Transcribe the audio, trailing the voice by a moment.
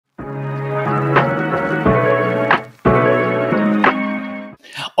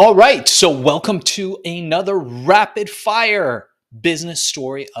All right, so welcome to another rapid fire business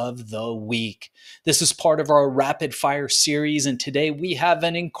story of the week. This is part of our rapid fire series, and today we have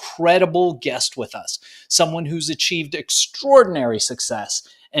an incredible guest with us, someone who's achieved extraordinary success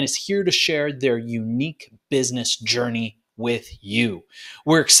and is here to share their unique business journey with you.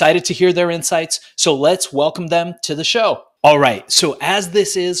 We're excited to hear their insights, so let's welcome them to the show. All right, so as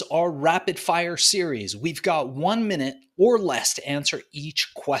this is our rapid fire series, we've got 1 minute or less to answer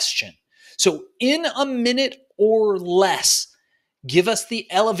each question. So in a minute or less, give us the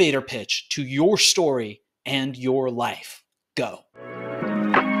elevator pitch to your story and your life. Go.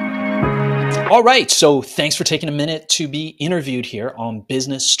 All right, so thanks for taking a minute to be interviewed here on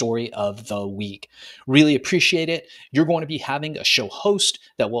Business Story of the Week. Really appreciate it. You're going to be having a show host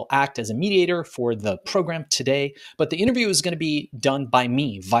that will act as a mediator for the program today, but the interview is going to be done by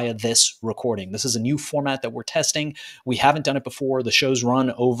me via this recording. This is a new format that we're testing. We haven't done it before. The show's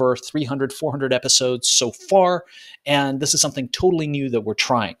run over 300, 400 episodes so far, and this is something totally new that we're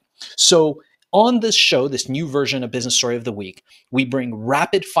trying. So on this show, this new version of Business Story of the Week, we bring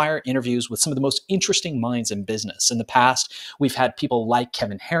rapid fire interviews with some of the most interesting minds in business. In the past, we've had people like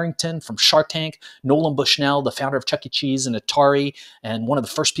Kevin Harrington from Shark Tank, Nolan Bushnell, the founder of Chuck E. Cheese and Atari, and one of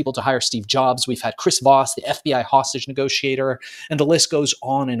the first people to hire Steve Jobs. We've had Chris Voss, the FBI hostage negotiator, and the list goes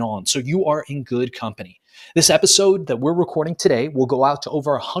on and on. So you are in good company. This episode that we're recording today will go out to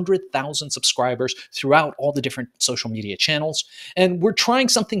over 100,000 subscribers throughout all the different social media channels, and we're trying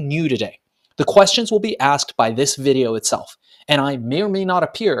something new today. The questions will be asked by this video itself, and I may or may not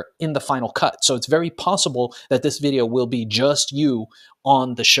appear in the final cut, so it's very possible that this video will be just you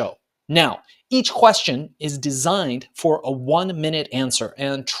on the show. Now, each question is designed for a 1 minute answer,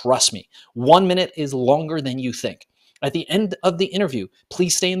 and trust me, 1 minute is longer than you think. At the end of the interview,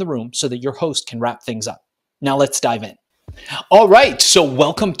 please stay in the room so that your host can wrap things up. Now let's dive in. All right, so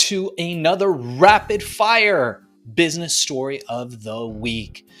welcome to another rapid fire business story of the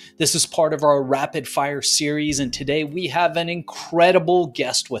week. This is part of our rapid fire series, and today we have an incredible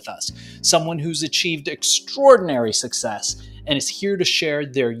guest with us, someone who's achieved extraordinary success and is here to share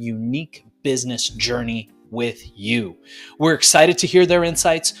their unique business journey with you. We're excited to hear their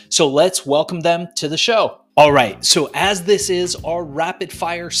insights, so let's welcome them to the show. All right, so as this is our rapid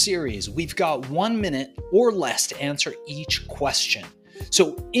fire series, we've got 1 minute or less to answer each question.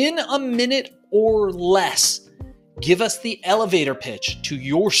 So in a minute or less, give us the elevator pitch to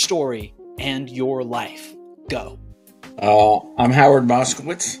your story and your life. Go. I'm Howard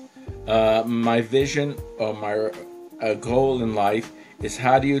Moskowitz. My vision or my goal in life is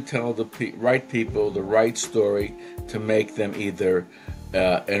how do you tell the right people the right story to make them either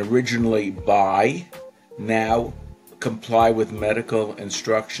originally buy, now comply with medical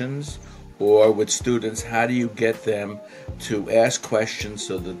instructions, or with students, how do you get them to ask questions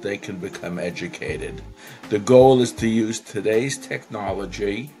so that they can become educated? The goal is to use today's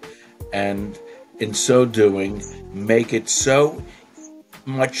technology and in so doing, make it so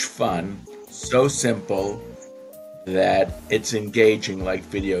much fun, so simple that it's engaging like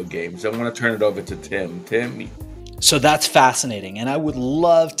video games. I want to turn it over to Tim. Tim? So that's fascinating, and I would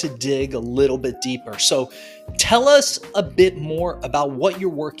love to dig a little bit deeper. So tell us a bit more about what you're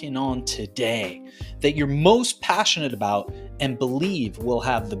working on today that you're most passionate about and believe will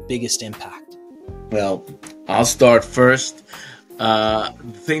have the biggest impact. Well, I'll start first. The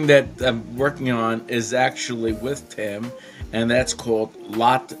thing that I'm working on is actually with Tim, and that's called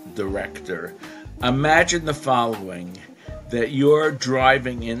Lot Director. Imagine the following, that you're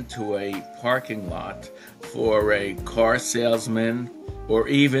driving into a parking lot for a car salesman or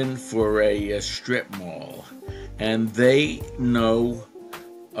even for a strip mall, and they know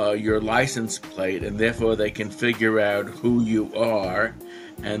your license plate, and therefore they can figure out who you are,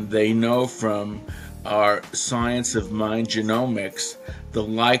 and they know from our science of mind genomics the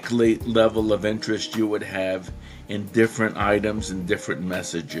likely level of interest you would have in different items and different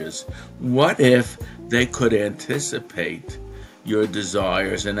messages. What if they could anticipate your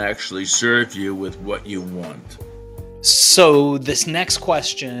desires and actually serve you with what you want? So this next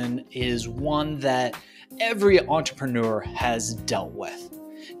question is one that every entrepreneur has dealt with.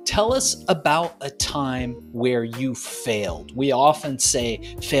 Tell us about a time where you failed. We often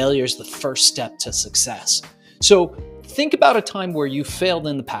say failure is the first step to success. So think about a time where you failed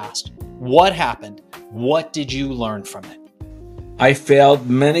in the past. What happened? What did you learn from it? I failed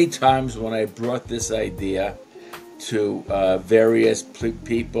many times when I brought this idea to various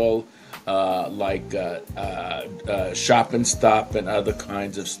people like Shop and Stop and other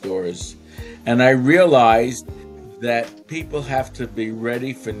kinds of stores. And I realized that people have to be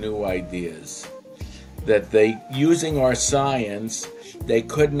ready for new ideas. that they, using our science, they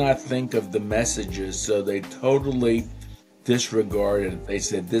could not think of the messages, so they totally disregarded it. They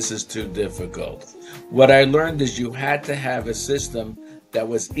said, this is too difficult. What I learned is you had to have a system that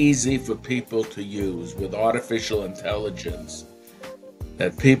was easy for people to use with artificial intelligence,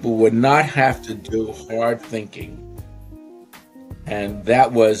 that people would not have to do hard thinking. And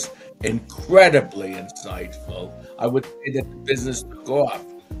that was incredibly insightful. I would say that the business took off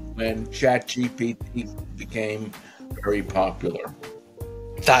when ChatGPT became very popular.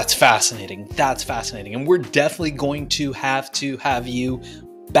 That's fascinating. That's fascinating. And we're definitely going to have you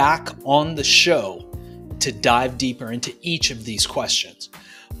back on the show to dive deeper into each of these questions.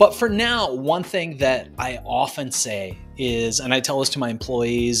 But for now, one thing that I often say is, and I tell this to my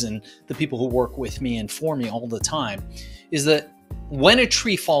employees and the people who work with me and for me all the time, is that when a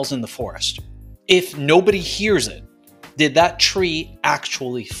tree falls in the forest, if nobody hears it, did that tree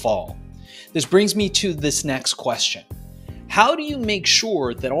actually fall? This brings me to this next question. How do you make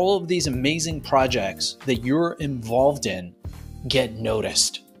sure that all of these amazing projects that you're involved in get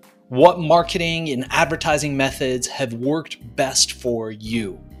noticed? What marketing and advertising methods have worked best for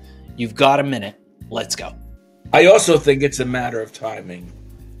you? You've got a minute. Let's go. I also think it's a matter of timing.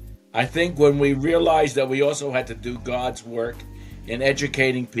 I think when we realized that we also had to do God's work in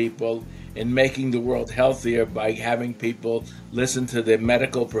educating people, in making the world healthier by having people listen to their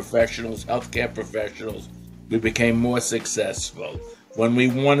medical professionals, healthcare professionals, we became more successful when we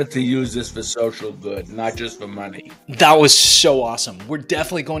wanted to use this for social good, not just for money. That was so awesome. We're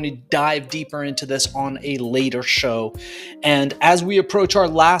definitely going to dive deeper into this on a later show. And as we approach our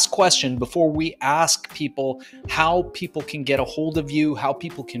last question, before we ask people how people can get a hold of you, how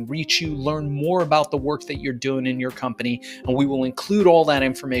people can reach you, learn more about the work that you're doing in your company, and we will include all that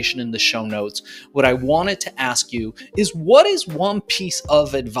information in the show notes, what I wanted to ask you is, what is one piece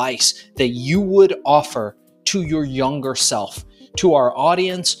of advice that you would offer to your younger self, to our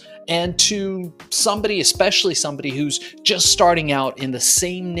audience, and to somebody, especially somebody who's just starting out in the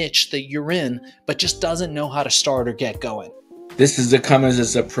same niche that you're in, but just doesn't know how to start or get going? This is to come as a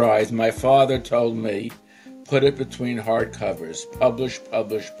surprise. My father told me, put it between hardcovers, publish,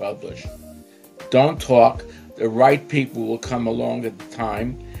 publish, publish. Don't talk. The right people will come along at the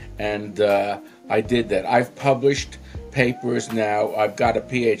time. And I did that. I've published papers now. I've got a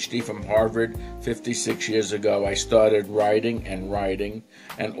PhD from Harvard 56 years ago. I started writing,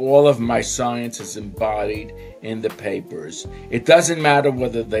 and all of my science is embodied in the papers. It doesn't matter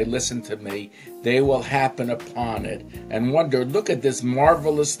whether they listen to me, they will happen upon it and wonder, look at this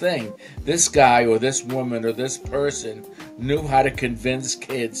marvelous thing. This guy or this woman or this person knew how to convince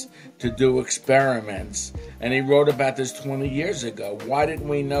kids to do experiments, and he wrote about this 20 years ago. Why didn't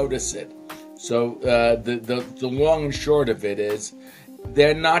we notice it? So the long and short of it is,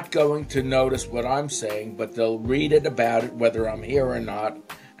 they're not going to notice what I'm saying, but they'll read it about it, whether I'm here or not.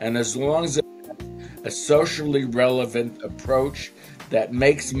 And as long as it's a socially relevant approach that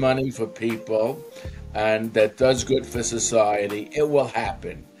makes money for people and that does good for society, it will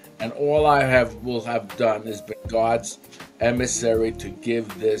happen. And all I will have done is been God's emissary to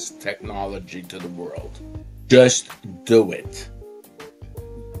give this technology to the world. Just do it.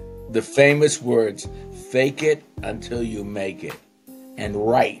 The famous words, fake it until you make it. And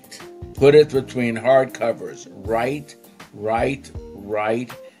write. Put it between hardcovers. Write, write,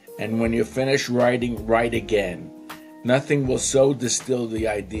 write. And when you finish writing, write again. Nothing will so distill the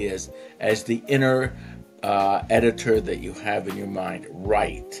ideas as the inner editor that you have in your mind.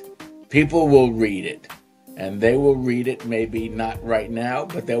 Write. People will read it. And they will read it maybe not right now,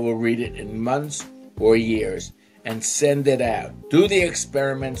 but they will read it in months or years. And send it out. Do the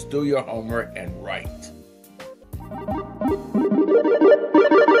experiments, do your homework, and write.